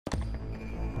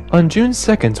On June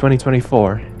 2nd,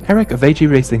 2024, Eric of AG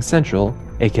Racing Central,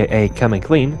 aka Come and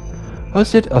Clean,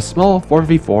 hosted a small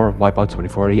 4v4 Wipeout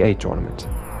 2048 tournament.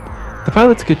 The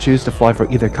pilots could choose to fly for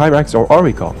either Qirex or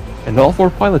Auricom, and all 4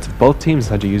 pilots of both teams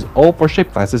had to use all 4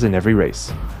 ship classes in every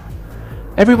race.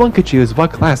 Everyone could choose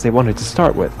what class they wanted to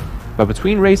start with, but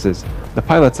between races, the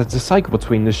pilots had to cycle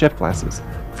between the ship classes,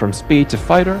 from speed to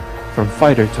fighter, from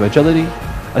fighter to agility,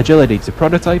 agility to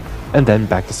prototype, and then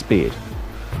back to speed.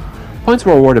 Points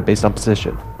were awarded based on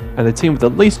position, and the team with the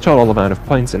least total amount of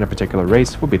points in a particular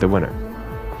race would be the winner.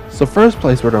 So first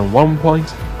place would earn 1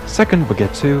 point, second would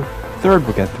get 2, third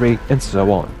would get 3, and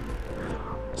so on.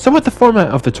 So with the format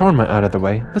of the tournament out of the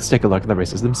way, let's take a look at the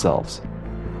races themselves.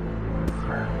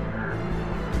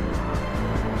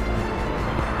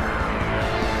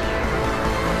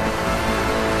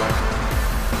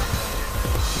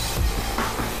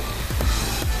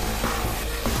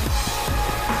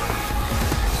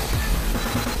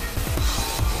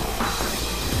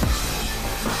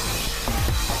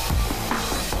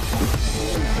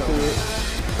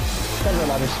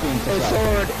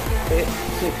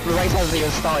 The race hasn't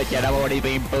even started yet, I'm already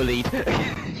being bullied.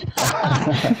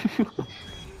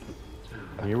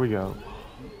 Here we go.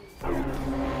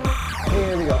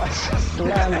 Here we go.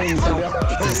 Slam into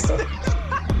the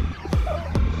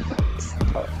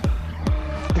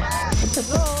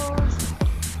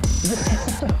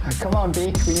Come on,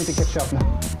 Beak, we need to catch up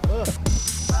now.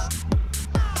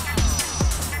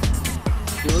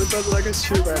 The only person I can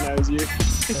shoot right now is you.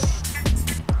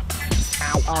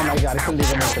 Oh my god, I couldn't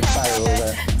even make the fire roll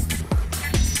there.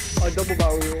 I double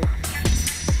barrel roll.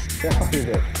 Yeah, you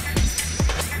did.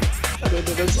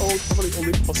 That's all probably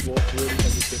only possible for really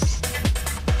heavy ships.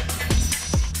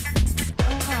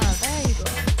 Ah, there you go.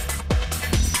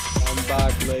 I'm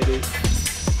back, lady.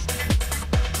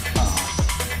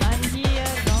 I'm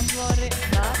here, don't worry.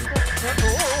 Oh,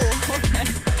 okay.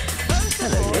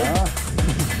 Yeah,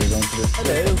 we're going to this.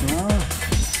 Hello. No.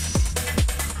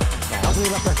 I'll do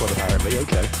that record apparently,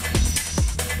 okay.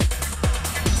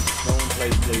 No one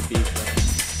plays play beef there.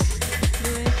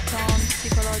 Doing some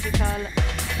psychological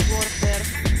warfare.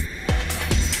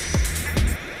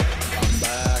 I'm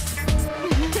back.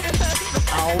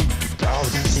 Oh,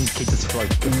 this thing keeps us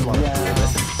floating through it.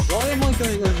 Why am I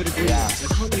going over the green? Yeah. I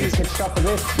can't You use can stop with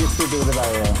this, you still do the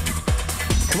barrel roll.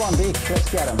 Come on, Beak, let's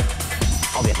get him.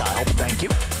 I'll get that help, thank you.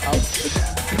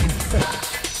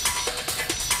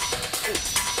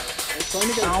 trying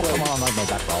to get Oh, come on, I made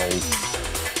that roll.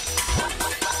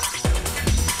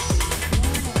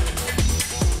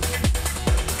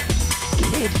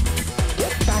 Kid,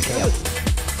 get back here.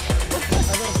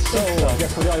 So,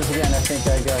 just for the others again, I think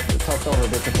I got talked over a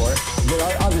bit before. There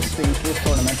are other streams to this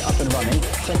tournament up and running.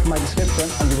 Check my description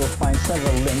and you will find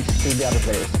several links to the other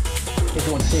players. If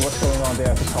you want to see what's going on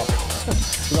there at the top.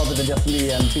 Rather than just me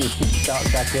and Beak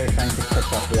back here trying to catch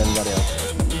up with everybody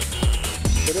else.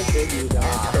 Could have hit you down.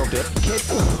 A little bit. Kid,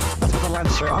 that's what the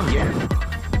Lancer on you.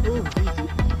 Ooh, easy.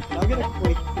 I'll get a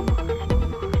quick.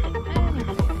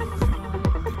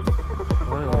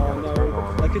 Oh no,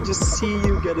 I could just see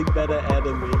you getting better at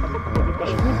me.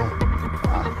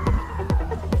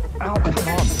 Ow, come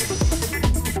on.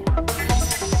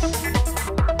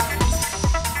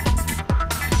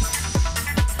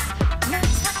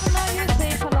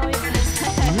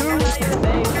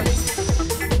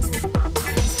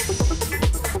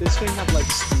 This thing had like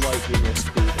slightly more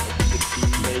speed. Like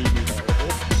 15 maybe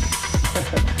variable.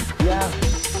 Yeah.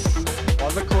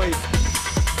 Have a quick.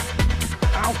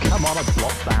 Ow, come on, I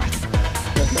blocked that.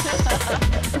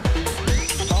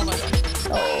 Oh my god.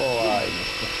 Oh, I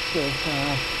missed it so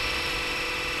fast.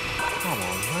 Come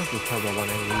on, where's the turbo one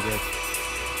I needed?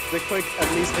 The quick at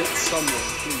least hit someone,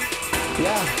 please.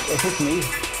 Yeah, it hit me.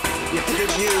 You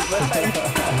hit you, but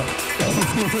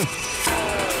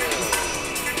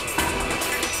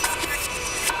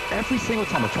Every single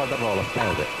time I tried that roll, I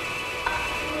failed it.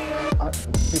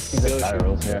 50 the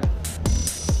barrels here.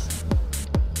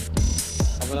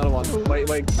 I have another one. Wait,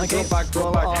 Okay. go back. Don't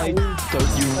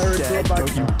you Eric, dare, go back.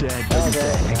 don't you dare, don't you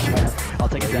dare. Thank you. I'll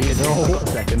take a second. No. I've got a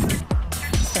second.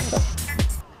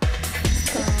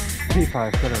 P5,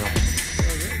 good enough.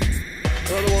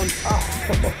 Another one.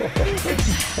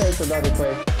 There's another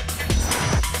play.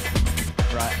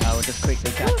 Right, I will just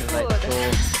quickly calculate the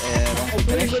score once we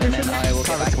finish, and then I will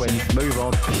get back to you. Move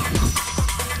on.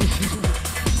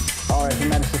 Alright, we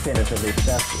managed to finish at least.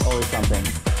 That's always something.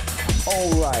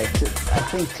 Alright, I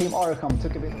think Team Auricom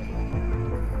took a bit.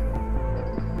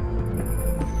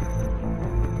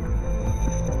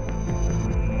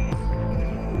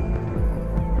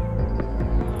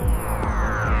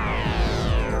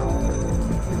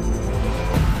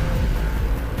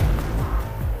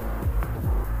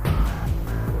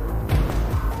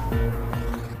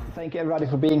 Thank you everybody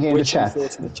for being here in the Which chat.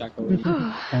 thoughts in the chat already.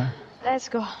 Let's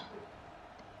go.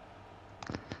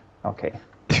 Okay.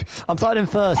 I'm starting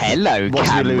first. Hello, Watch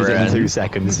me lose it in Cameron. 2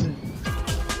 seconds.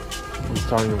 I'm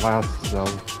starting last, so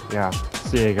yeah.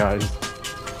 See you guys.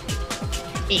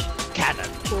 Eat cannon.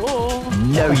 Oh.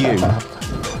 No, you.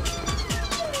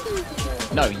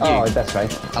 No, you. Oh, that's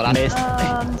right. Oh, that's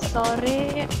Missed.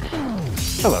 Sorry.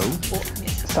 Hello.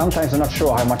 Sometimes I'm not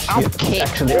sure how much you kid.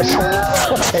 actually is. I'm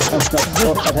not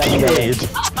sure what happened.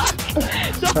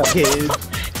 Kid.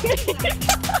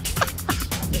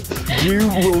 You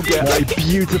will get a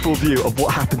beautiful view of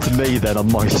what happened to me then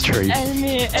on my stream. And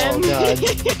me.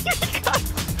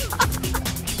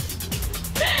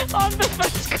 On the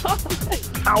first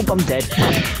comment. Ow, I'm dead.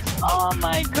 Oh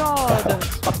my god.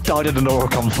 I've died in an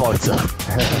Auricom fighter.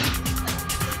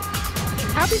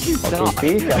 How did you Okay, die?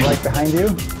 Pete, I'm right behind you.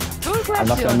 Good I'm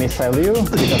not gonna question. missile you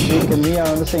because Pete and me are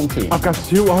on the same team. I've got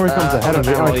 2 Auricoms ahead of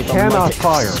me. I cannot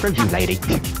fire. Lady.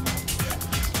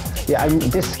 Yeah,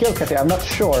 this skill category, I'm not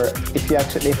sure if I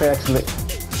actually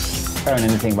earn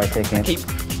anything by taking it.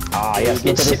 Ah, yes,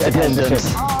 look at this apprenticeship.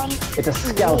 It's a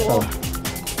scalpel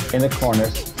in the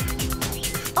corners.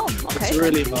 Oh, It's okay.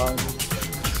 really hard.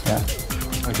 Yeah.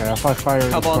 Okay, if I fire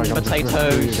Come this on, strike, I'm just gonna potatoes.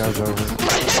 screw you guys over.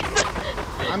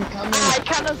 I'm coming. I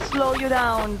cannot slow you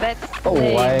down. That's Oh,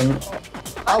 lame.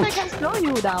 I'm I out. can slow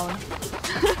you down.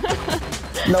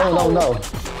 No.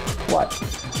 What?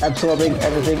 Absorbing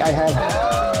everything I have.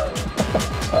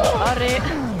 Sorry.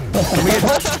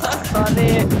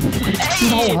 Sorry.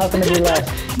 No, how can I be left?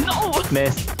 No.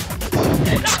 Miss.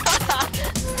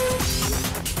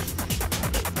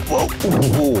 Oh,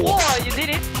 you did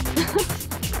it.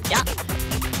 Yeah.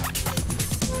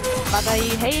 But I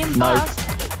aim No. fast.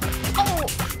 Oh.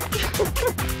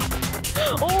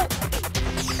 Oh.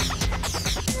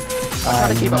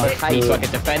 Trying to keep up with pace like a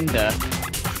defender.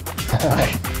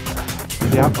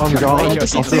 Yeah, I'm gone. I'll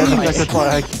see you on the second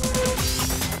flag.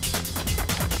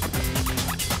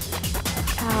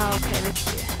 Ah, okay, let's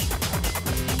see.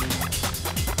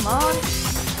 Come on.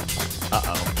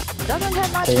 Uh-oh. Doesn't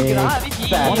have much Take gravity.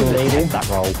 that, lady. That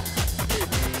roll.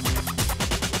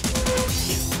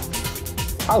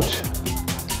 Ouch.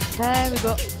 There we go.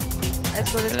 Let's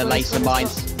go, let's Gonna go. lay some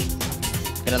mines.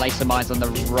 Gonna lay some mines on the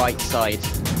right side.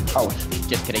 Ouch.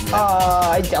 Just kidding.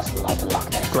 I just love the luck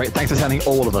there. Great, thanks for sending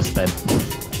all of us then.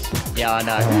 Yeah, I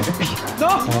know.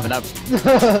 No! No.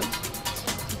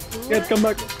 Yeah, come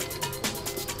back.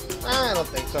 I don't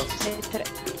think so.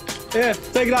 Yeah,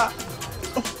 take that.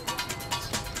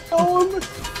 Oh,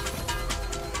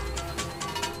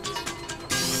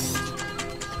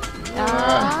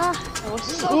 Ah, that was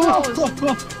so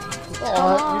close.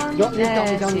 You got me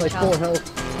down like 4 health.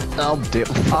 Oh dear.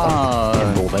 Oh.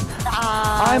 Pinball then.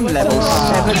 I'm level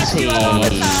 70.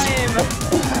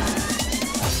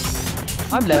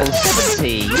 I'm level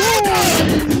 70.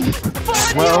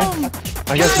 Well, I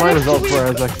guess my results were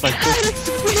as expected.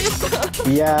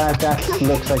 Yeah, that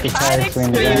looks like a Qirex win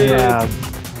again. Yeah,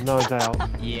 no doubt.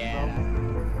 Yeah.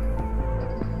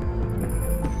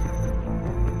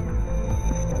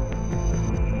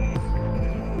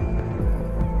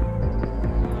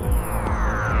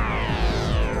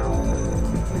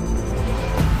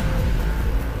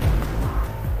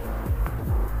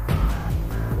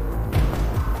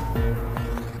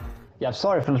 Yeah, I'm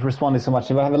sorry for not responding so much.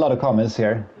 I have a lot of comments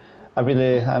here.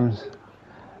 I'm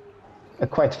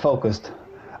quite focused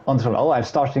on the. Oh, I'm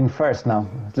starting first now.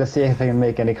 Let's see if I can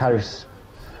make any Qirex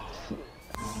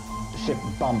ship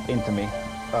bump into me.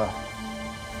 Oh,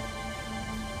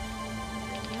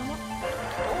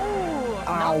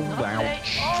 Ow, no, no,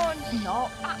 ouch. oh no.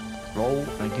 Roll,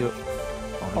 thank you.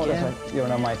 Oh, that's right. You're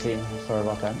not my team. Sorry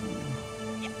about that.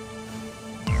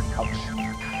 Ouch.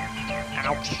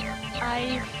 Ouch.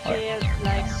 I feel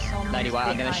like some. Lady,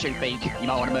 I'm gonna shoot beak. You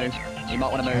might want to move. You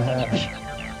might want to move.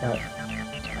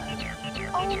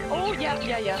 Oh, yeah.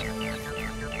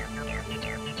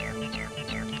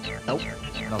 Nope.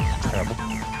 No, terrible.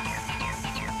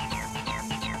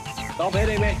 stop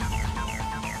hitting me.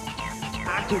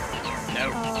 No.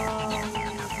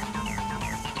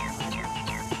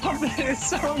 It's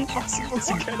so impossible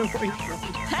to get away from.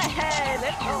 Hey,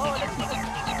 let's go.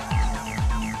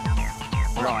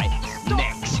 Right.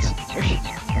 Next.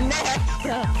 Next.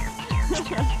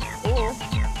 Oh.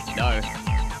 No.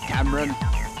 Cameron.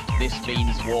 This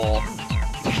means war.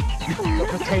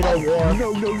 Potato war. No.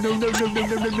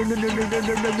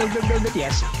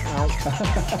 Yes.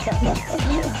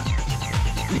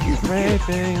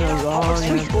 Raping along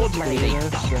and Switchboard lady. No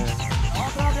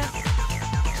problem.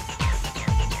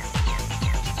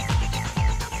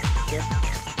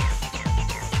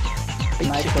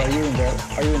 Nice.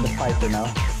 Are you in the fighter now?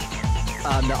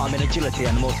 No, I'm in agility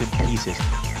and I'm also in pieces.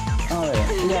 Oh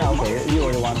yeah. Yeah, okay. You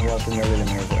were the one who was in the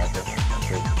eliminator after.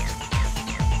 Okay.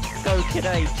 Go,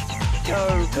 Qirex! Go!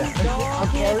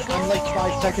 I'm like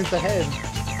 5 seconds ahead.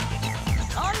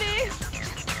 Only!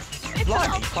 It's Like,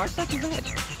 up! 5 seconds ahead.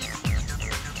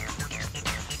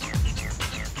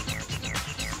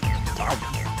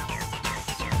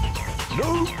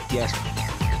 No! Yes.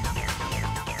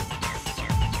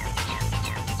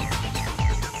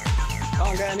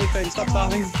 Can't get anything, stop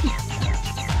starting.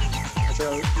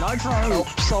 Nitro! Oh,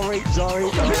 sorry.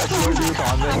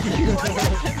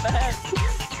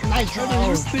 Nitro!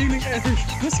 You're stealing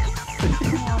everything.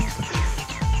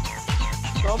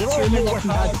 Stop There are stealing more my weapon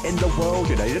cards. pads in the world,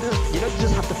 you know. You don't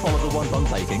just have to follow the ones I'm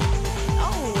taking.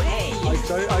 Oh, hey! I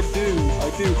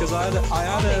do, because I had a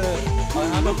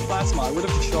plasma. I would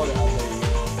have shot it at me.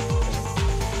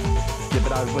 Yeah,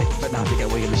 but now I think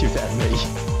we're going to shoot it at me.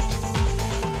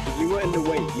 You were in the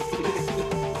way.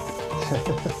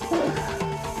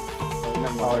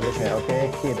 Oh,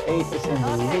 okay. Kid 8 is in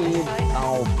the lead.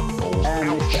 Oh, balls. And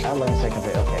Mr. Ella in second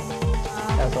place. Okay.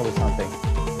 That's always something.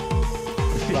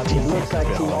 But it looks like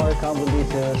Team Auricom will need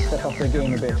to step up their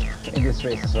game a bit in this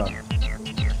race as well.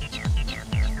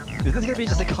 Is this going to be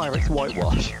just a Qirex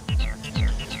whitewash?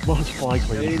 Most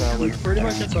likely, We pretty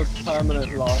much have a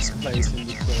permanent last place in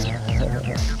this game.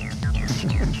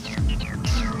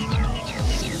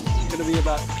 It's gonna be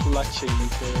about clutching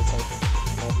until it's like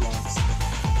not last.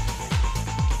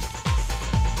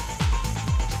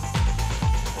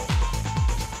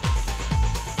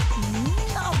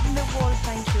 Not the wall,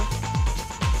 thank you.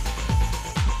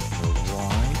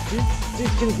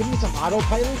 Dude, can you give me some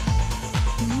autopilots?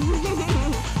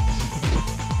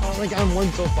 Like I'm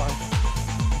one so far.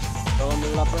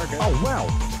 Oh, wow.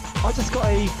 I just got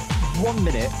a 1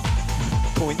 minute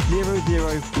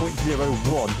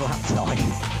 .00.01 lap time.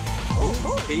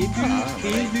 Can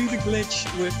you do the glitch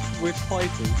with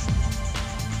fighters?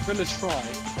 I'm gonna try.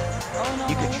 Oh no.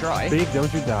 You could try. Big,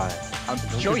 don't you die. I'm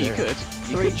sure you could.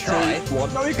 You 3, could try. 2,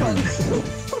 1. No, you can't.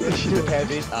 It's too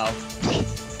heavy. Oh.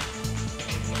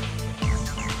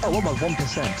 Oh, almost 1%.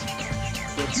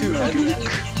 You're too heavy.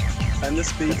 And the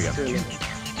speed's too low.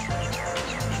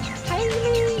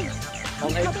 Kylie!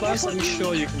 On A+, I'm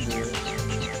sure you can do it.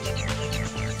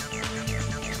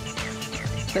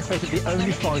 Let's face it, the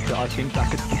only fighter I think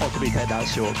that could possibly take that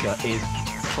shortcut is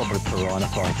probably Piranha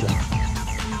Fighter.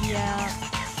 Yeah.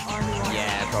 Only one.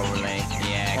 Yeah, probably.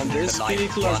 Yeah. On 'cause this it's the light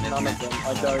speed class, one, none isn't of it? them. I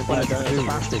Well, don't it's the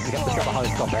fastest, it's got the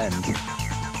highest top end.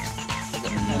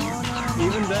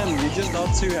 Even then, you're just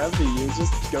not too heavy. You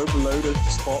just go below the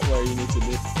spot where you need to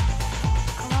be.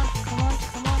 Come on.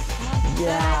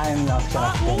 Yeah, I'm not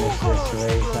gonna finish this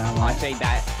race, am I I? think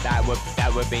that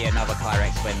would be another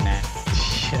Qirex win there.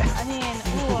 I mean,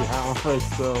 ooh. Yeah, I'm afraid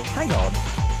so. Hang on.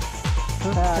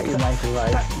 You might be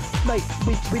right. Mate,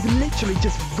 we've literally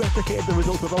just replicated the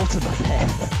result of Ultima there.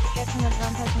 Get an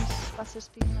advantage in faster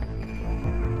speed.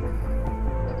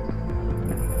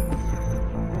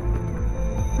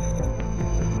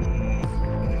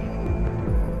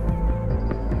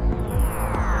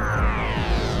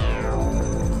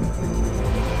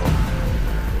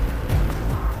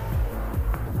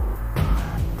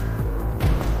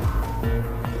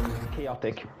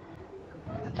 Chaotic.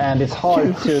 And it's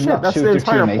hard to not that's shoot the your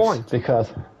entire teammates point. because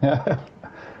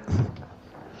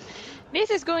This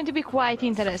is going to be quite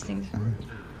interesting.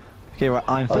 Okay, right,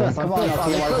 I'm Oh, yeah, first. come on, now,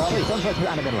 Team Auricom. I'm first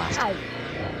and then last. Hi.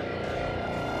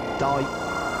 Die.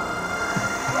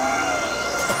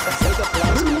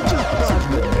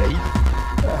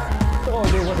 oh,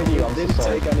 they wanted you on this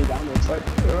side. Take any damage.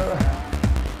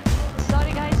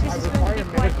 Sorry guys, this is going to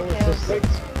be quite Medical chaos.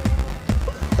 assistance.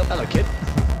 Oh, hello, kid.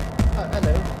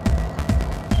 Hello.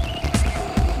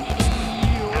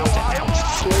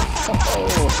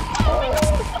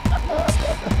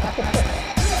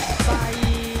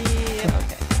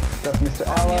 That's Mr.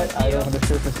 Ally. I don't want to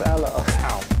shoot Mr. Ally. Oh,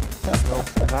 ow. That is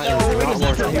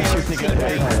not working.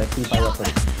 Keep my weapon.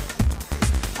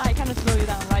 I cannot slow you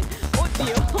down, right? Oh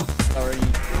dear. Sorry.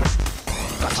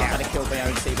 I'm gonna kill my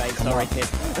own teammate. Sorry, kid.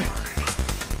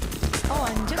 Oh,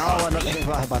 I'm just... Oh,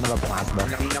 another plasma.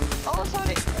 Oh,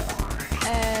 sorry.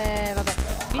 Vabbè.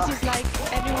 This is like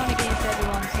everyone against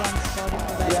everyone, so I'm sorry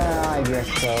for that. Yeah, I guess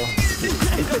so.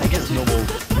 It's I guess normal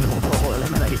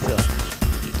eliminator.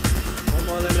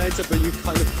 Normal eliminator, but you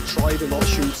kind of try to not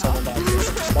shoot someone that way.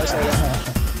 Why say that?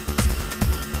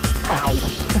 Ow.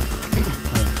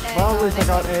 Well, at least I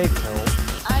got a kill.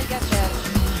 I got that.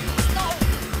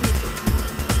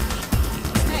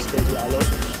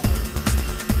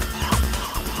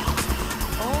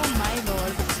 Oh my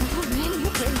lord, so many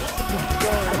ways. I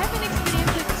haven't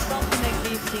experienced something like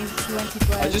this since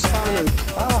 2012. I just found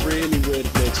a really weird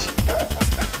glitch.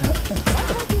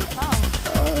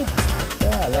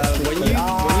 When you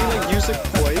like use a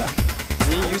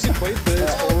quake, but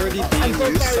it's already being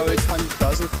used, so it kind of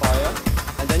doesn't fire,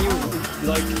 and then you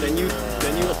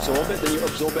absorb it,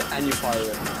 and you fire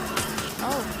it.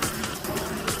 Oh.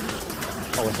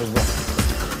 Oh, it's a rock.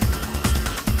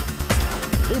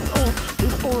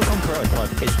 This Auricom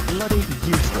prototype is bloody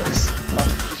useless.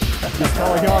 Oh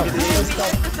my god. We have to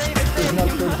save it. It's not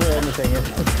good for anything.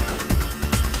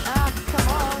 Come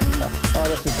on. Oh,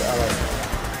 that's just alright.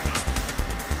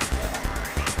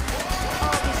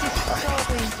 Oh, this is so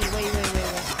crazy. Wait.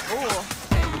 Oh.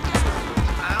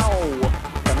 Ow!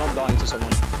 I'm not dying to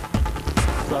someone.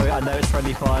 Sorry, I know it's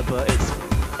friendly fire, but it's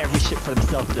every ship for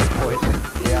themselves at this point.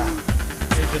 Yeah.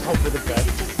 You just hope for the best.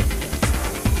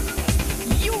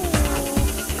 You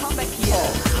come back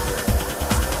here.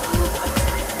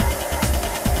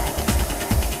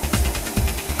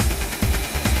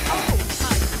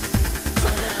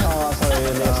 Oh, sorry,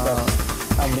 Elias,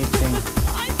 I'm missing.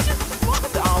 I just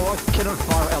walked. Oh, I cannot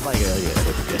fire. Oh my god, yeah,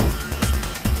 that's good.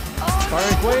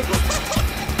 Fire quick!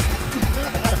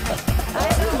 I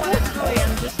don't know what it's doing.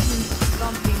 I'm just doing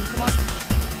something. Come on.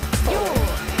 You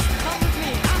come with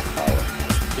me.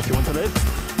 If you want to live.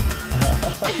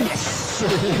 Yes.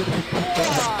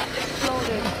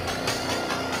 Exploded.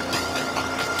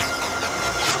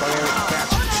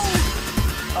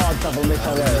 Oh, double miss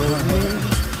on there.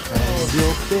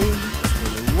 Your thing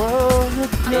in the world is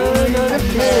gonna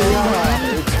carry on.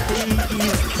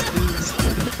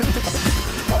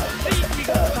 We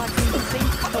got back in the same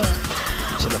spot.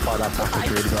 Should have fired that backwards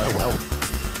really very well.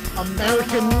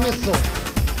 American missile.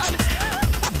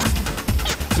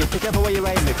 So pick up where you're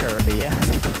aiming currently, yeah?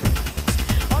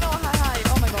 Oh no, hi.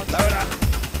 Oh my god. Where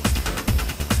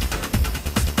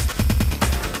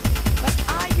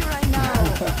are you right now?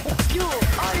 You,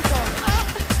 Auricom.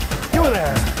 You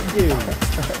there! You!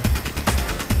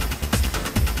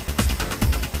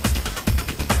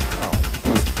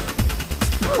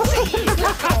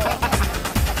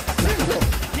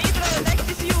 Nitro, next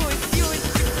is you. It's you.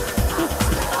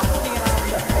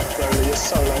 Slowly, you're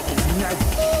so lucky.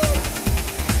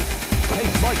 Hey,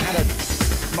 my cannon!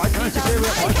 My cannon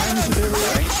superior! My cannon superior!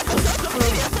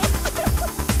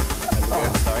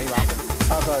 Sorry, Rapid.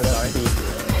 Oh, sorry, that's Steve.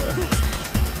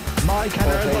 My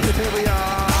cannon is superior!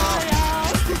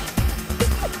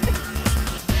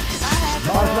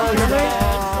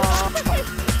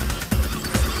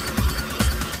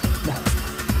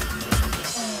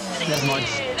 Never mind.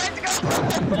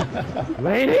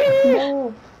 Lady!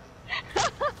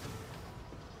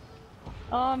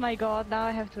 Oh my god, now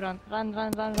I have to run. Run.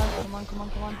 Come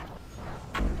on.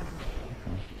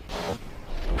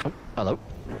 Hello?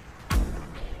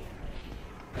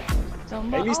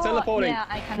 Amy's teleporting. Yeah,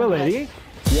 I can. Well, lady.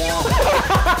 Yeah.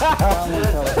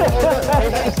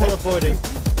 He's teleporting.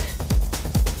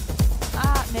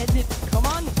 Medit, come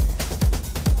on.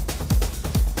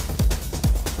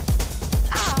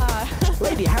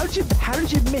 Lady, how did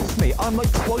you miss me? I'm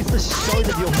like twice the size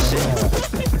of your ship.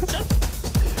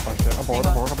 Oh shit, abort.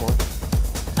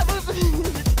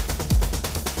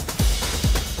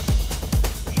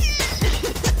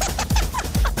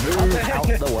 Move out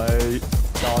the way.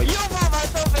 Die. You move out of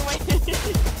the way.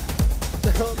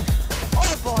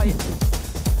 Oh boy.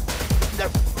 No.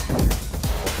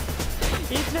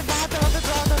 It's the battle of the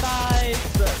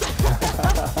prototypes.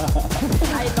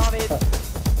 I love it.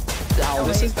 Oh,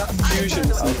 this is that fusion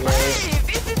stuff.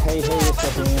 Hey, you're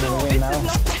stepping in the win now.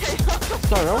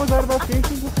 Sorry, what was that about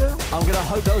fusion just now? I'm gonna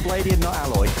hope that was Lady and not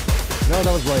Alloy. No,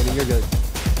 that was lady, you're good.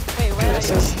 Wait, where are you?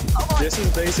 This is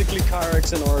basically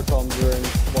Qirex and Auricom during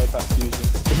Wipeout Fusion.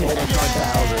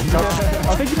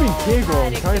 I think you mean Kegel,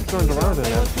 and Kai turns around in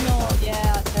that. No,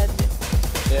 yeah, that's it.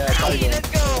 Yeah, Hey, Qirex. let's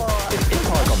go. It's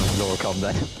Auricom and Auricom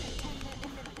then.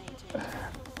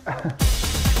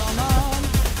 Come on.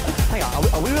 Hang on,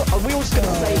 are we all just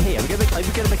gonna stay here? Are we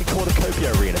gonna make a cornucopia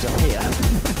arena just here?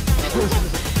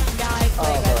 Guys,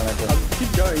 wait.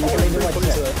 Keep going, you can really put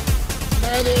it to it.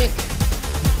 Medic!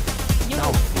 No,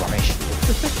 rubbish.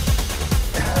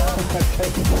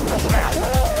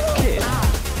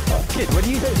 Kid, when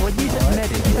you said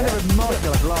medic, you said it reminded me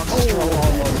of Lance Stroll.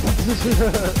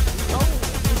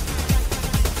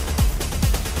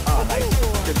 Oh,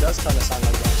 nice. It does kind of sound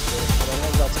like that. I don't know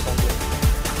if that's a compliment.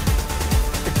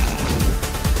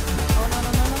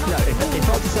 No, if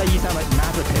I was to say you sound like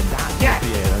Mazepin, that would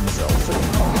be an insult.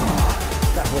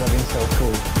 That would have been so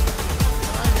cool.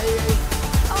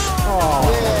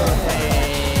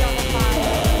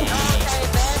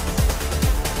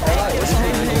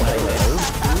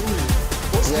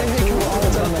 What's the name?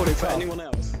 For anyone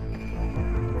else?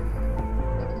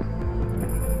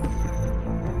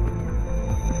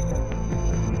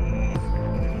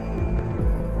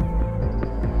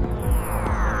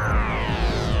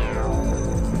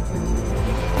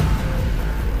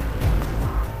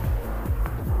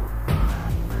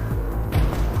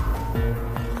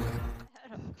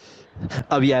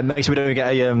 Oh yeah, make sure we don't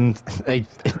get a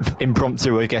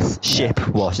impromptu, I guess, ship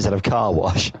wash instead of car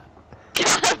wash.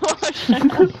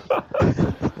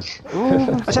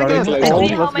 Sorry, Let's let's see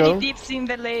how many go. dips in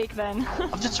the lake then.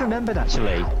 I've just remembered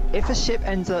actually, if a ship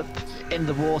ends up in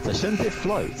the water, shouldn't it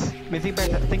float? I mean, think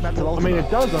back to Ultima. I mean,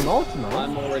 it does on Ultima.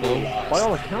 I'm already By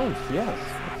all accounts, yes.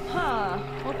 Huh.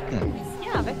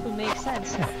 Yeah, that would make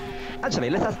sense. Actually,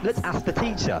 let's ask the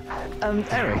teacher.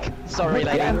 Eric, sorry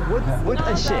lady, would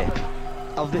a ship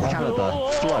of this caliber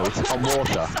float on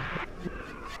water?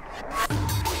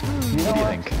 You know What do you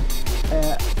what? think?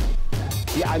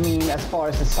 Yeah, I mean, as far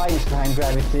as the science behind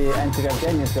gravity and anti-gravity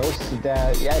engines goes,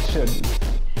 yeah, it should.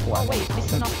 Oh wait,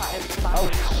 this is not fire.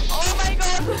 Oh my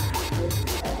god!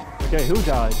 Okay, who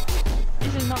died?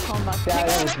 This is not combat. Yeah,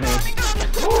 that was me.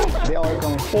 The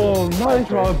Auricom. Oh,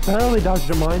 Nitro, I barely dodged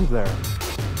the mines there.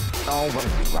 Oh, what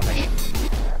rubbish.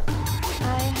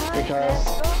 Hi, Because-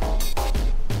 let's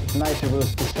go. Nitro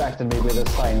Boost distracted me with a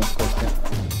science question.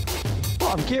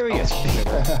 Well, I'm curious.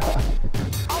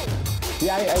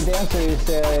 Yeah, the answer is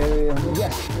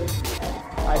yes.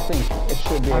 I think it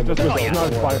should be I've able just to been go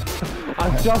sniped forward.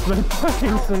 I've just been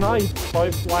fucking sniped by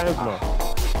plasma.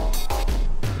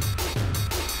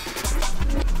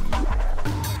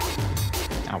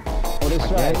 Oh,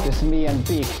 that's right. It's me and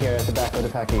Beak here at the back of the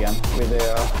pack again with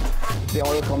the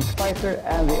Auricom Fighter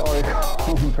and the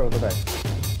Auricom Prototype.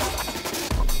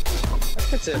 I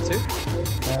could say it too.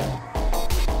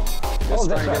 Oh, Just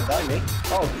that's trying to right. get by me.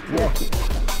 Oh, yeah.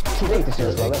 Qirex is here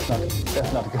as well.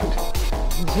 That's not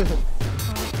good.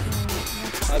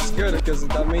 That's good because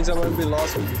that means I won't be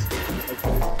lost with this thing.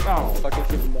 Okay. Oh, Fucking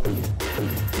keep him down.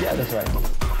 Yeah, that's right.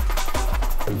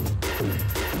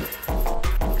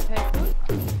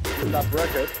 That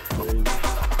record.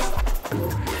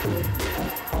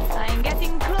 I'm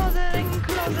getting closer and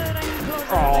closer and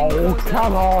closer and oh, closer.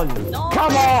 come on! No,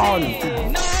 Come on!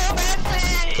 Messi! No,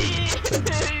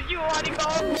 Messi! You wanna go?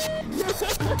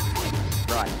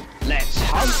 Right, let's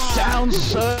hunt down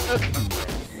Cirque.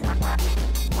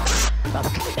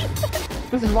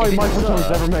 This is why microphones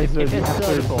never made If it's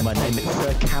Cirque for my name, it's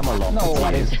Sir Camelot. No,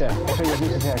 what is that? I should just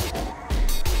use it here.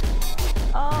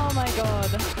 Oh my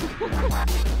god.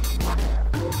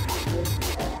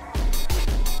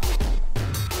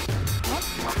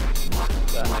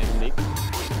 That name Nick.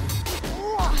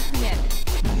 Нет.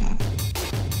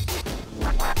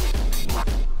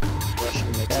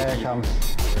 Russian makes There it it easy. comes.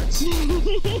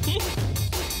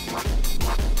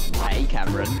 Hey,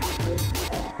 Cameron.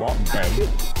 What then?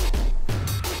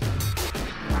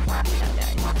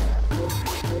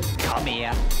 Come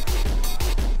here.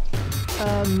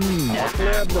 I'll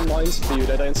clear up the mines for you,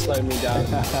 they don't slow me down.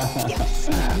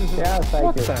 Yeah, thank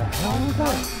What you. the hell is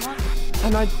that?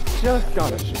 And I just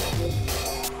got a shield.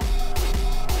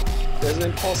 There's an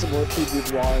impossible PB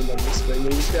grind on this thing. You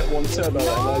just get one turbo and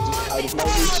I just out of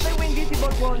my reach. Another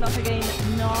invisible wall, not again.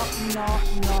 No.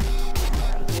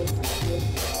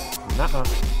 Nuh-uh.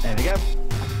 There we go.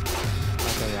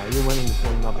 Okay, yeah, you're winning this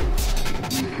one, nothing.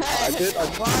 I did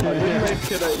make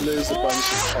Kiddo lose a bunch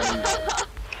of time.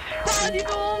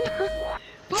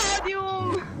 Podium!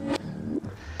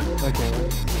 Okay, well,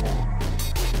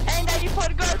 And I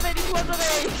forgot that it was a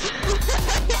race!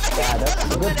 Yeah, that's a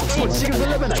good What, performance. she was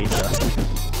Eliminator?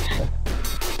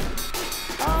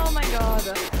 Oh my god.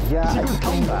 Yeah, She was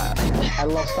combat. I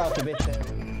lost out a bit there.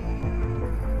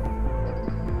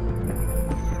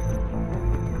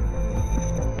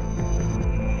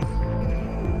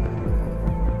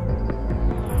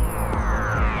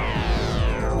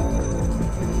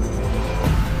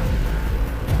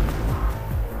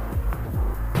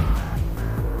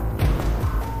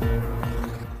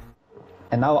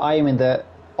 And now I am in the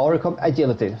Auricom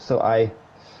Agility, so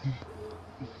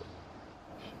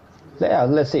yeah,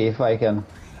 let's see if I can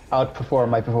outperform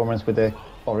my performance with the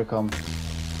Auricom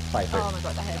Fighter. Oh my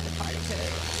god, I have the party too.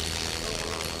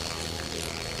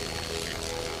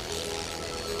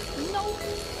 No!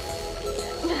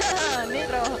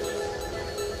 Nitro!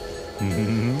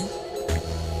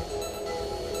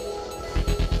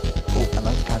 Oh, and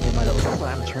I can do my little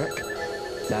slam trick.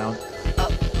 Down,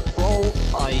 up, roll.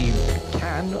 I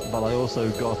can, but I also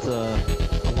got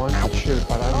I wanted to shoot,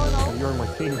 but Oh, no. you're my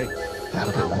teammate. a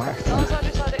bit whacked. Oh,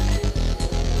 sorry.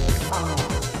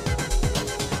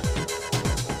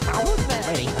 Who's there?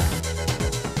 Ready?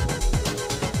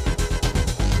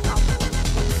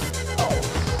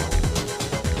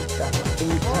 That's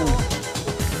intense.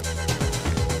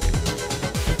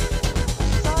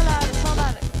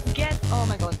 Solar, get... Oh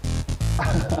my god.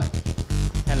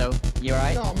 Hello, you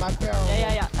alright?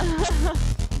 Yeah.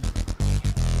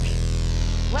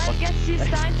 Well, I guess it's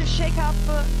time to shake up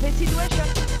the situation.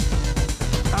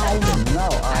 No,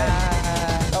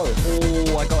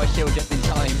 Oh, I got a shield just in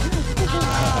time.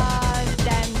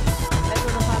 Damn. That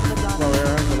wasn't part of the plan. No,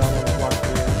 we're in the one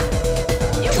for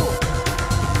you. You!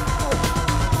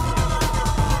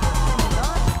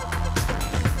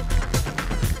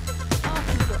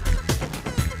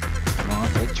 Come on,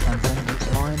 take transcendence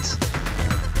lines.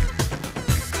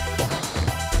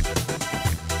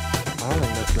 I don't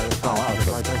think that's very far. I've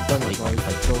done it like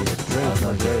so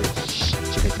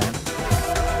Stupid man.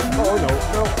 Oh no,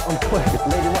 I'm quick.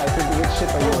 Lady White, which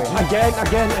ship are you in? Again.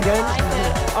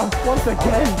 Once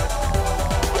again.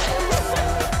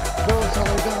 Go,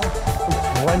 Sully, go.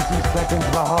 20 seconds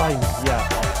behind. Yeah,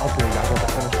 I'll do that with the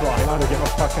finish line. I don't give a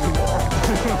fuck anymore.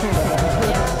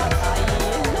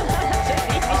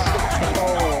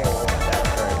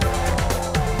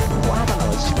 What happened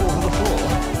though? It's just over the floor.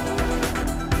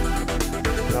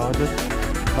 No, I just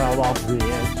fell off the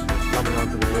edge, coming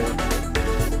onto the wall.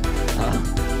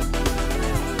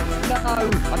 No! I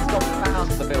just got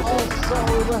bounced the billboard. Oh,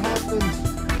 sorry, what happened?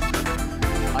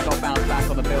 I got bounced back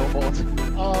on the billboard.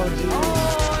 Oh, geez.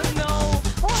 Oh no!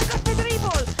 Oh, I got the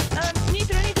triple!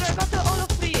 Nitro, I got all of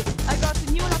three. I got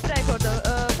the new lap record,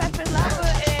 perfect lap,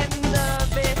 and the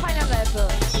final lap.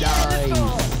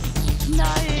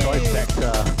 Nice!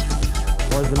 Trifecta.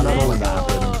 Where's the medal? Let's go.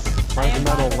 Where's the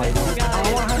medal, lady? Oh,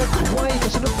 I had a wait. I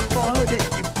should have followed it.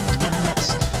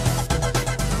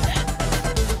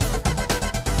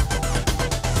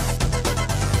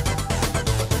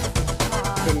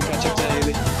 Couldn't catch up to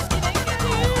Haley.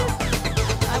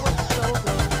 I was so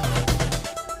close.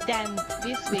 Damn,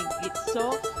 this thing, it's so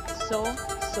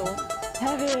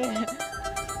heavy.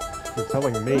 You're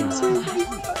telling me.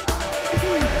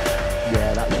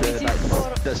 Yeah,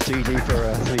 that's GG for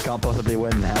us. We can't possibly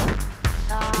win now.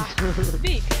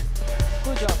 Big.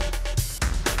 Good job.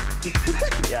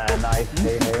 Yeah, nice.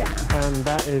 Hey. And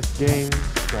that is game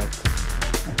set.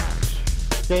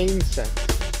 Game set.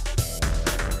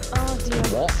 Oh dear.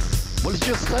 What? What did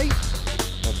you just say?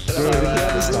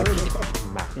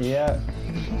 Yeah.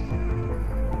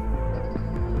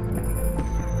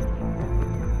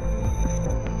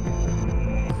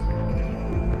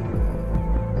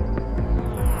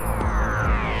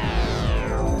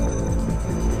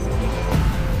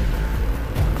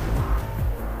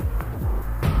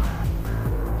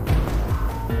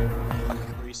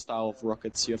 Freestyle of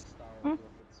rockets, you have.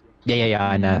 Yeah,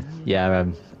 I know. Yeah,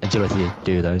 agility,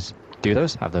 do those. Do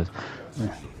those? Have those.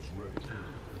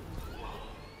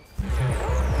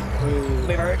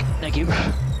 Wait, Eric. Thank you.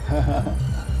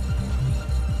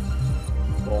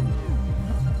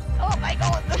 Oh my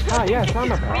god! Ah, yes,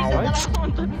 I'm a pro, right?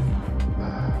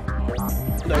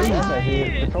 The prototype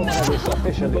is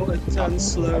officially. Bullet turn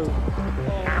slow.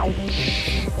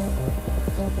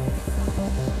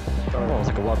 Oh, it's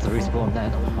like a wild to respawn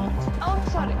then. Oh,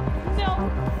 sorry. No.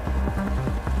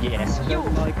 Yes. I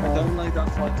don't like that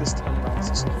flight this turn around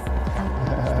so slow.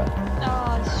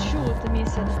 Oh, shoot,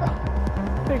 missed.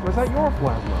 Pig, was that your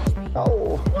plasma?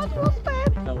 Oh. What was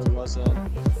that? No, it wasn't.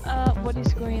 What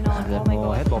is going on? Oh my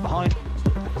god. Headball behind.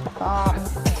 Ah.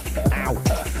 Ow.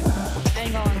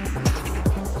 Hang on.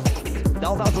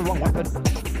 No, that was the wrong weapon.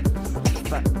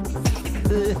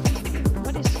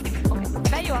 What is... Okay,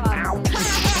 there you are.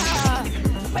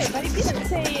 Wait, but it didn't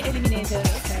say eliminator,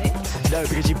 okay? No,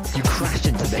 because you crashed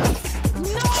into me.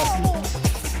 No!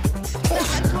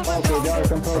 That's what Okay, the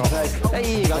Auricom prototype Hey,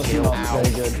 you got was killed. not Ow.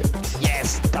 very good. Yes,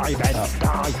 die, Ben,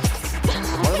 die.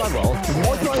 What did I roll?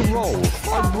 What did I roll?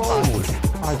 I rolled.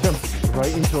 I jumped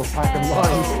straight into a pack of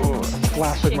mines.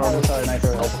 Classic shit. Oh, moment. sorry,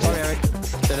 Nitro. Sorry, Eric.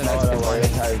 No, don't worry. I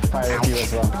fired you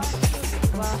as well. Wow.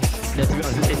 No, to be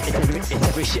honest, it's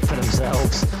every shit for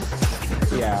themselves.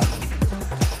 Yeah.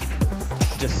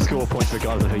 Just score points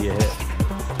regardless of who you hit.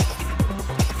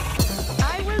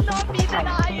 I will not be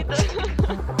denied!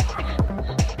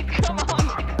 Come on!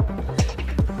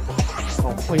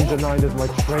 Oh, clean denied is my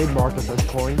trademark at this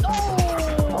point.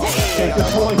 Oh! Take the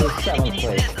point is 7th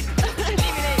place.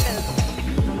 Eliminated!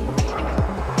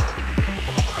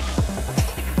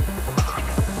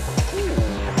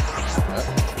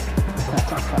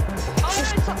 Oh,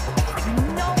 it's a...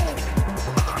 No!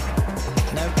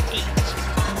 No, eat.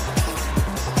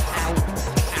 Ow.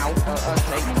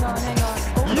 Okay. Hang on.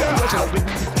 Oh,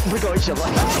 We got each other.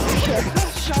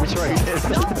 We traded.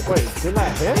 Wait, did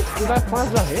that hit? Did that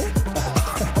plasma hit?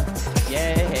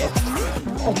 Yeah, hit.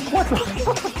 Oh, what the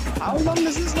fuck? How long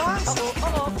does this last?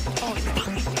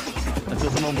 Until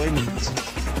someone wins.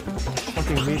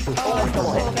 Fucking me too. Oh, I'm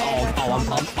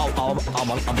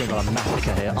going on a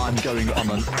massacre here. I'm going on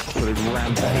an absolute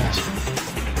rampage.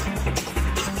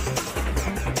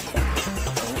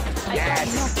 I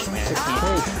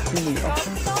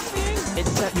It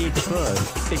set me into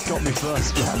first. It got me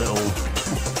first for that little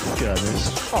skirmish.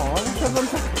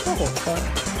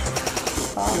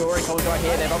 Your Auricom's right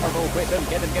here, they're vulnerable, quick them,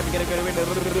 get them.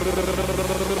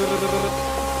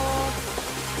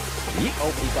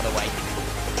 Oh, he got away.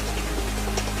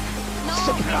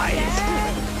 Surprise!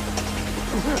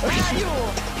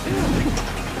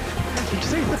 Did you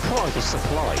say surprise or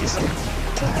supplies?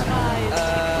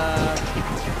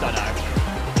 Don't know.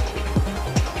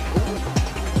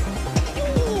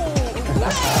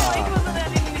 It was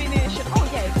an elimination. Oh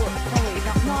yeah, it was. No, wait,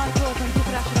 no, it wasn't. You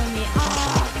crashed on me.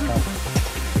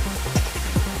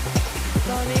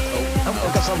 Sorry. Oh, I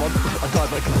got someone. I died,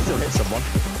 but I can still hit someone.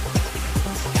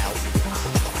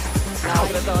 Now I'm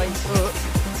gonna die.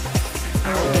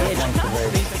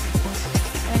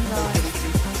 Hang on.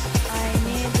 I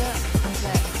need a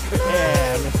flash.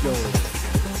 Yeah, let's go.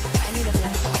 I need a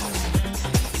flash.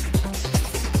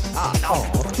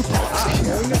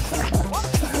 What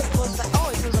was that? Oh,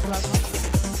 it was a plasma.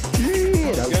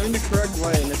 I'm going the correct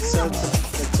way, and it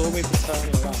told me to turn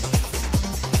around.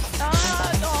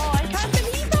 No, I can't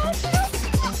believe that.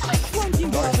 I went in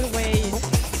the other way.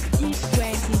 It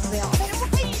went in the other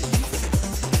way.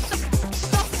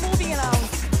 Stop moving around.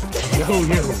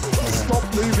 No. Stop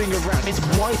moving around. It's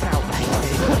wipeout, mate.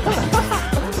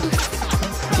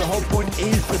 The whole point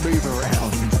is to move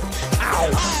around. Ow!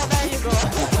 Oh, there you go.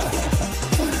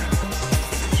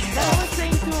 That I was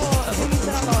saying to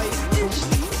Mr. Alloy.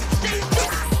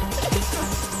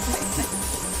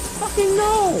 Fucking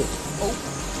no!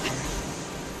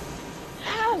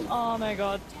 Oh my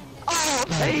god.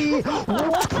 Hey!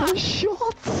 What a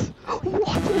shot!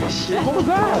 What a shot! What was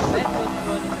that? That was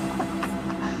good.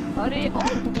 Sorry.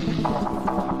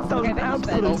 That was an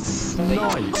absolute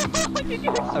snipe!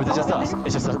 Oh, is it just us?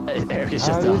 It's just us. Eric, it's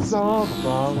just us. What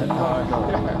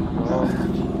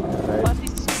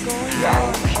is going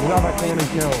on? Another cannon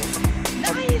kill.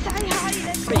 Nice, hi,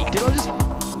 let's go. Beak, did I just...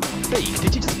 Beak,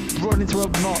 did you just run into a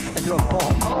bomb?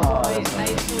 Oh, I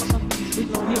saw something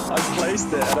slowly. I placed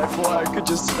it, and I thought I could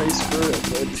just space through it,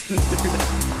 but it didn't do that.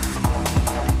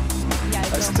 Yeah,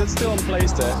 I stood still and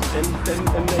placed it. In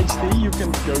HD, you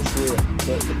can go through it,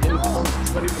 but in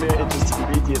 20 it just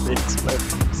immediately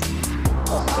explodes.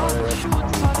 Oh, shoot,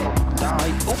 sorry.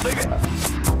 Die! Oh, bigger!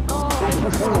 Oh,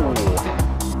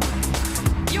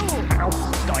 you!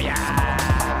 Oh, yeah!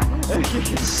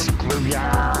 Screw ya!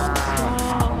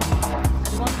 Oh,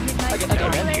 I want to hit my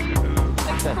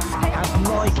Have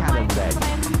my cannon then.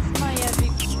 My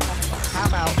epic. How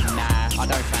about, nah, I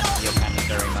don't fancy your cannon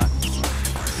very much.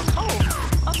 Oh,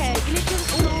 okay, glitches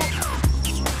through.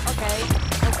 Okay,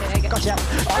 I get Gotcha!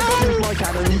 I got rid of my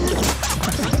cannon!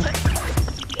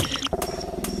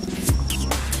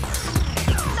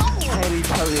 Haley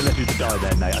totally left you to die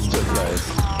there, mate. I'm just saying.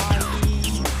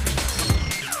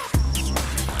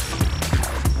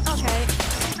 Okay,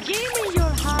 give me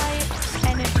your high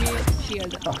energy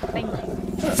shield. Thank you.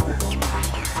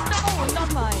 No, not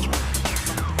mine.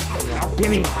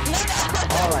 Gimme!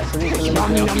 Alright, so we can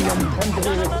eliminate 10 to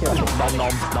be with kill.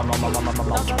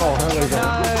 Oh, hell is No, that?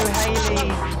 Haley.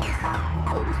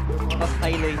 Not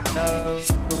Haley, no.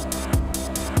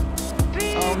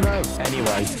 Oh no!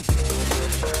 Anyway.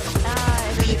 Ah,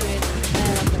 really good.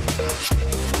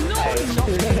 No,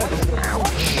 no.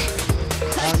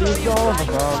 How do you go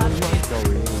about my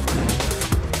story?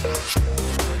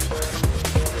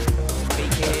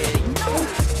 Beaky.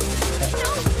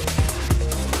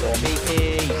 Beaky.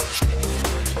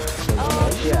 Oh,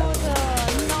 shoot,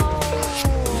 no.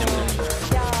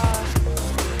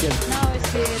 Yeah. Now I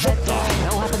see that. What the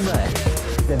hell happened there?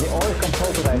 Yeah, the Auricom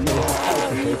prototype is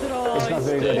not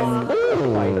very good in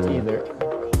fight either.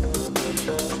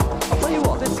 I'll tell you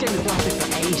what, this game has lasted for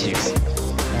ages.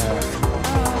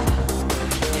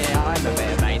 Yeah, I'm a bit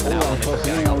amazed now Oh, on I'm this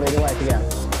posting going on on. Lady White again.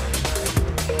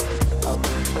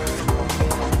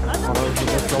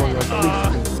 What's going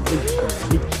on?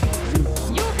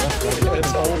 You cannot be so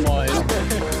It's all mine.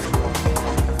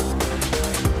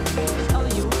 Oh,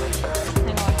 you.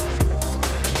 Hang on.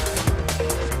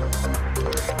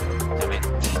 Damn it.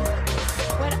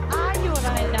 Where are you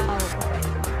right now?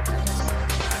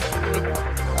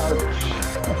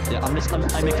 Yeah, I'm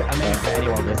aiming for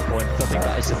anyone at this point. So I think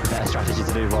that is just a better strategy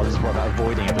to do rather than just worry about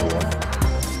avoiding everyone.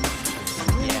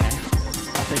 Yeah.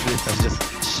 I think this is just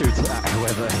shoot at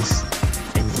whoever is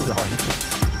inside.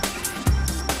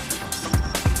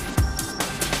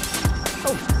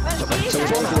 Where's So he?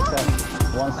 it's at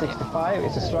 165.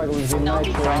 It's a struggle between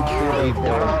Nitro and Qirex.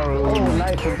 Oh,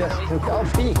 Nitro just took... Oh,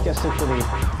 Peak just took the lead.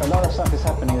 A lot of stuff is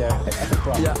happening there at the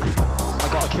front. Yeah. I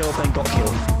got a kill, then got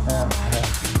killed. Yeah.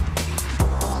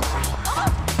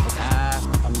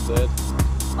 dead.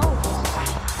 Oh.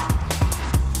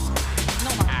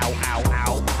 No, man. Ow, ow,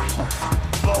 ow.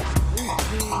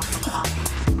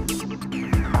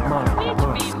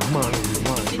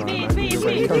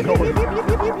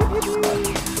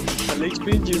 At least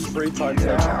beat you 3 times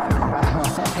extra.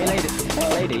 Hey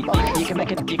lady, you can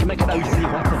make an OC weapon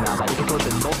out of that. You can call it the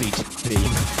knowledge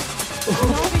beam.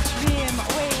 Knowledge beam.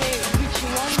 Wait, which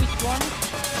one?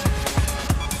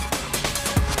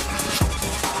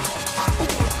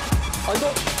 I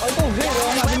don't hit her,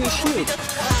 I'm having a shield. Just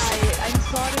cry. I'm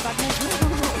sorry, but I'm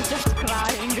just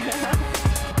crying.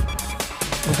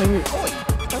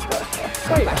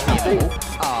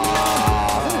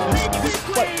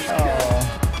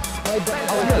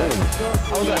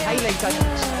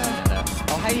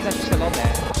 Haley's actually still on there. I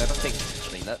don't think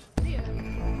actually that.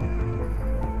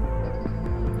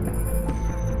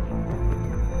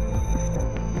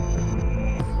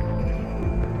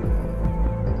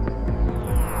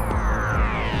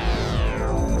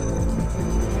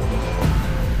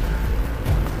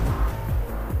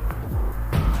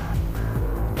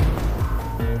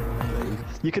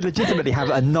 You could legitimately have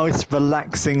a nice,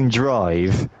 relaxing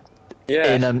drive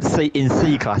Yeah. in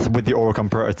C class with the Auricom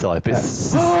prototype.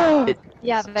 It's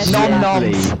Yeah, that's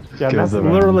Yeah, that's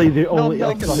literally the only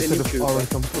like a upside to Mini the Cooper.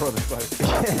 Auricom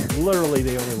prototype. Literally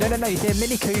the only one. No, you see, a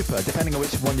Mini Cooper, depending on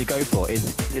which one you go for,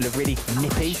 is really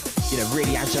nippy,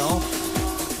 really agile.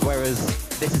 Whereas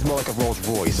this is more like a Rolls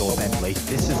Royce or a Bentley.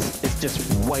 It's just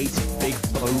weight, big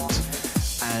boat,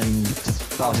 and just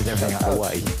passes everything out of the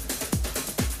way.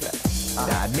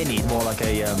 Nah, Mini is more like an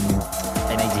AG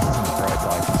Systems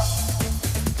prototype.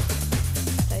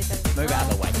 Move out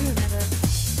of the way.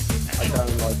 I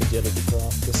don't like the agility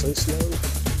craft, they're so slow.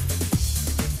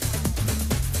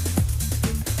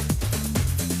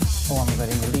 Oh, I'm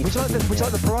getting relief. Would you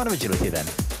like the Piranha agility then?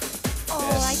 Oh,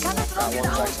 I cannot That roll it one's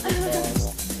out. actually fast.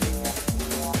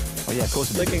 Oh yeah, of course.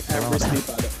 It's taking every sleep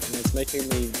at it, and it's making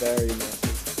me very nervous.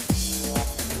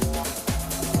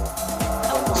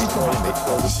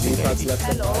 All the sleep pads left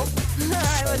Hello.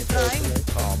 I was trying.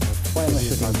 Why am I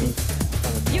shooting me?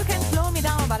 You can slow me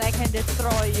down, but I can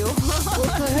destroy you.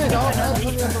 No,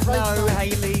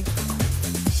 Haley.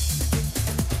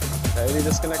 Haley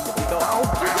disconnected the door. I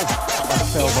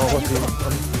fell over with you.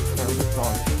 I'm terribly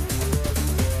sorry.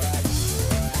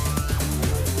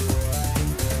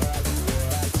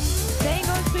 Same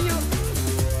goes to you.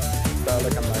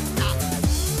 Like I'm back.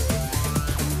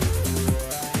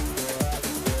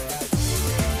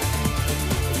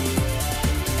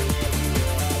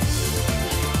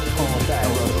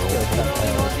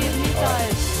 All these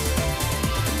missiles.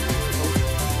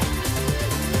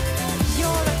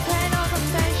 You're a 10 out of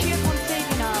 10 shield on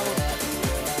safety now.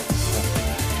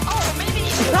 Oh, maybe.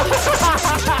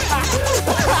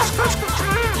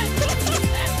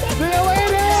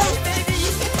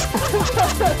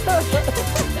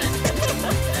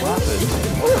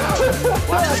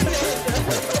 What happened?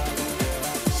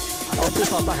 I was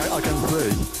just back, I come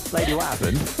through. Lady, what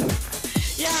happened?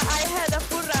 Yeah, I had a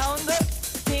full round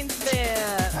since the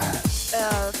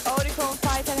Auricom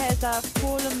fighter has a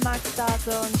full maxed out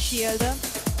on shield.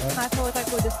 I thought I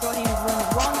could destroy him in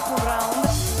one full round.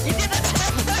 It didn't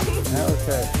happen!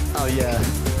 Okay. Oh yeah.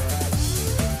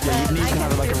 Yeah, you need to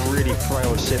have like a really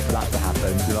frail ship for that to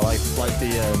happen. You know, like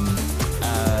the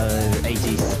AG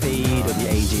Speed or the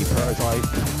AG Prototype.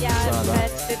 Yeah, something like that.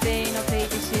 that's the bane of AG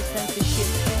systems to shit.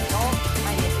 Oh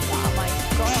my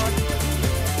god.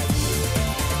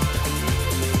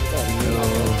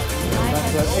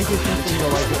 That 80 something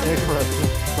like the aircraft.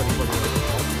 I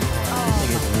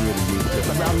think it's really useless.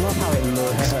 I mean, I love how it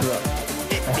looks, but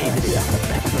Yeah,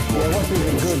 what's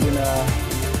really good in a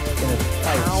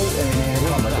fight, in a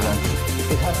combat event?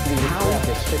 It has to be the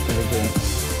fastest ship in the game.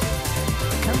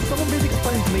 can someone please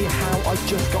explain to me how I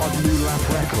just got a new lap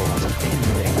record in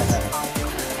this?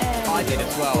 I did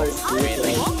as well.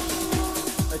 Really?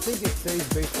 I think it stays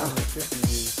based on the ship you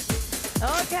use.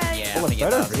 Okay. Yeah, I Well, it think it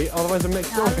better does. be, otherwise it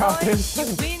makes no Aloy, goddamn you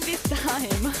sense. win this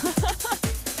time.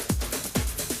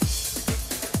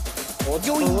 What's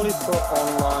only for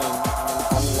online, and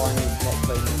online is not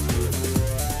playing with you.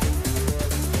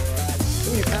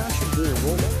 Oh, you can actually do a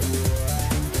rollback.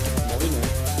 Molino.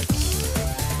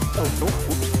 Oh,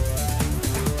 whoops.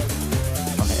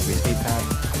 Okay, every speed pad.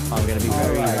 I'm going to be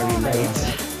very late.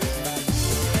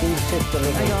 Please shift a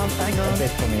little Hang on. a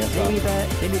bit for me as well.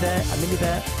 Nearly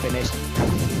there. Finished.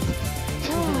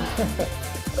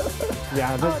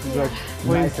 Yeah, this is like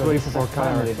Nice way of before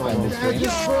family Qirex. friendly stream. Yo,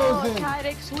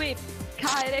 Qirex whip.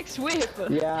 Qirex whip.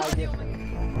 Yeah, I get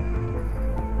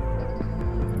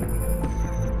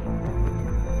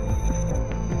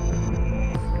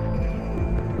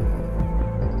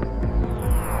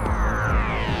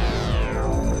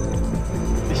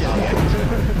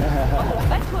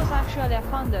actually a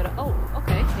thunder. Oh,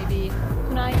 okay. Maybe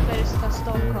tonight there is a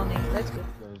storm coming. That's good.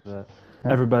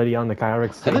 Everybody on the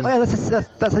Qirex team. Oh yeah,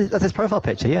 that's his profile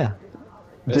picture, yeah.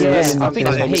 Yes, I think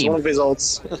that's it's him. one of his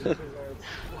ults.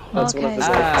 That's one of his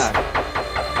ults.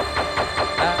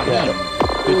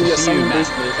 Good to Yes, see you, someone man.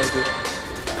 boost me, thank you.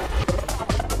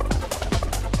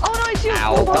 Oh no, it's you!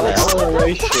 Ow, Oh, that was-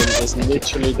 Acceleration is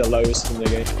literally the lowest in the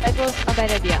game. that was a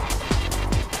bad idea.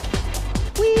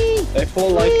 Therefore,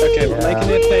 like, okay, we're making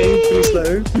it painfully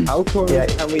slow. How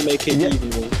can we make it even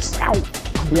worse?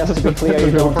 Just to be clear,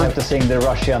 you don't have to sing the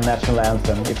Russian national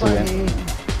anthem if you win.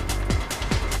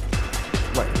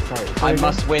 Wait, sorry. I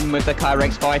must win with the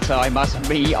Qirex fighter. I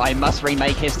must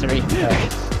remake history.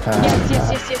 Yes.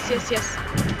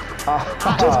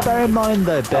 Just bear in mind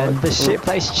though, Ben, the ship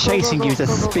that is chasing you is a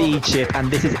speed ship, and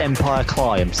this is Empire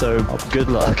Climb, so good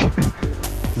luck.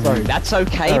 Sorry. That's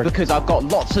okay Eric. because I've got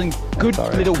lots of good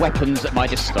little weapons at my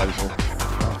disposal.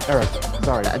 Eric,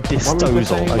 sorry.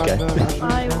 Disposal, okay.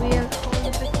 I will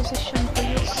hold the position for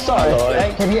you.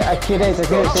 Sorry, can you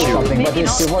say something, but your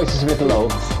voice is a bit low.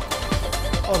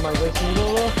 Oh, my voice is a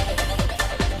little low.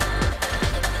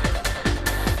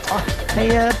 Hey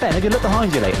Ben, have you looked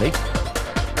behind you lately?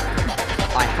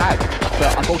 I have,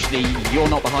 but unfortunately you're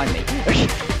not behind me.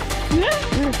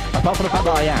 Apart from the fact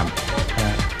that I am.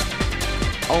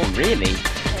 Oh really?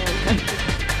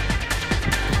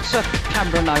 Sir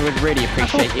Cameron, I would really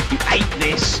appreciate if you ate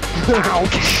this. Ow!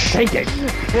 Take it!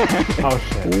 Oh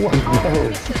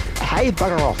shit. Hey,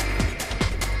 bugger off!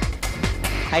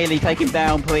 Haley, take him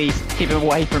down, please. Keep him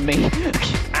away from me.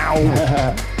 Ow!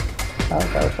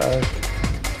 Okay.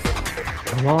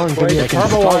 Come on, give me a Taking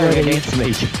turbo fire already. against me.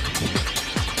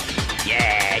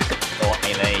 Yeah, good thought,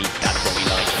 Haley. That's what we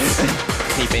like.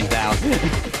 Keep him down.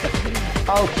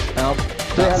 Oh, Oh,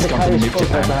 do you have that's the gone to Irish nuke football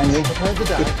Japan. behind you?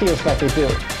 It feels like we do.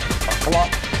 Come on.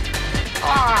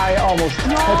 Ah, I almost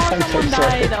No, someone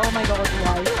died. Oh my god,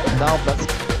 why? No, that's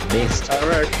missed.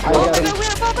 Eric, I Oh got no, we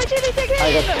have opportunity again! I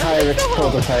got Qirex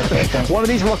prototype. One of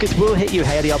these rockets will hit you,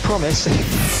 Haley, I promise.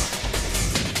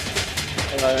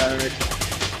 Eric.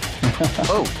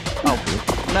 Oh,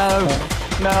 no,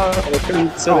 no. They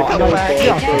couldn't say they couldn't back.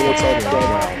 fall for what's up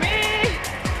there.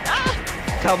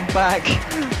 Come back.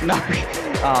 No.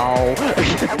 Oh.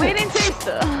 I'm winning taste!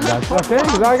 That's the thing,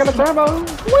 'cause I got a turbo.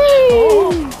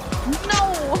 No!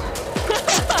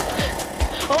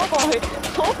 Oh boy!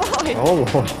 Oh boy! Oh.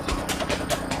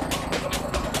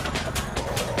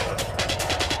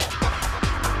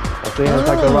 I'll see you in a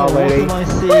second, round What lady. am I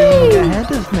seeing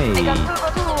ahead of me? I got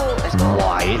turbo too! Let's go!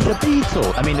 Why, it's a beetle!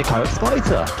 I mean, the Qirex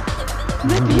fighter!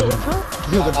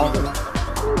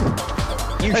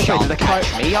 You Okay, shan't the catch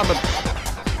me. I'm a...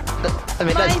 I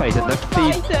mean, let's face it, the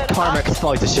Qirex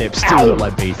fighter ships do look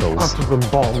like beetles. After them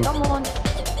bombs. Come on!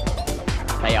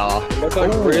 They are. Look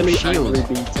like Ooh, really shield.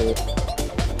 angry beetle.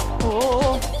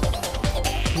 Oh!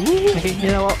 Okay,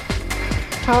 you know what?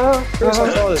 Here's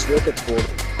how this rocket's for.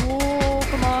 Oh,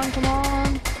 come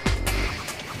on!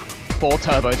 4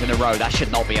 turbos in a row. That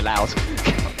should not be allowed.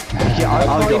 Yeah, I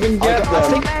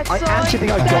That's actually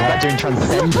think I got that during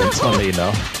Transcendence, funnily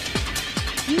enough.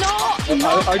 No! I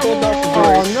got that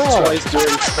from doing twice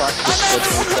during practice.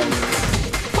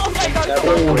 Oh my god! Never Come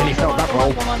on, really felt that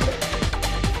roll. Come on.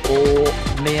 Or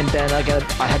me and Ben are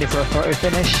heading for a photo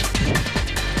finish.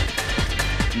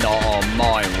 Not on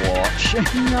my watch.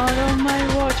 Not on my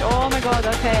watch. Oh my god,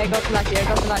 okay, I got lucky.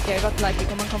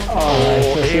 Come on.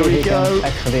 Oh, here we go.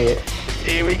 Actually,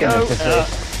 Here we go.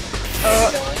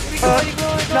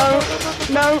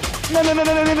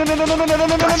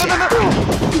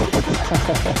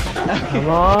 Come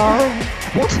on.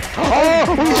 What?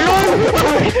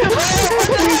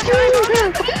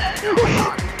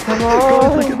 Come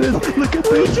on. Look at this! Look at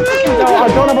this! No, I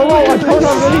don't have a roll. I don't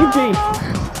have an EG.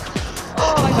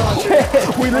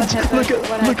 We literally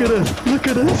look at us! Look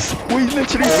at us! We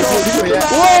literally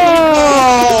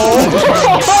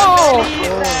Whoa!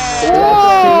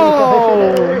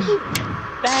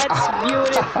 That's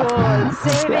beautiful.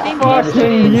 Save it in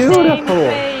Fucking history. beautiful.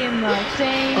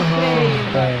 Same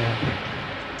frame.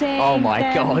 Oh my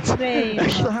Same god. frame.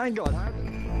 Hang on.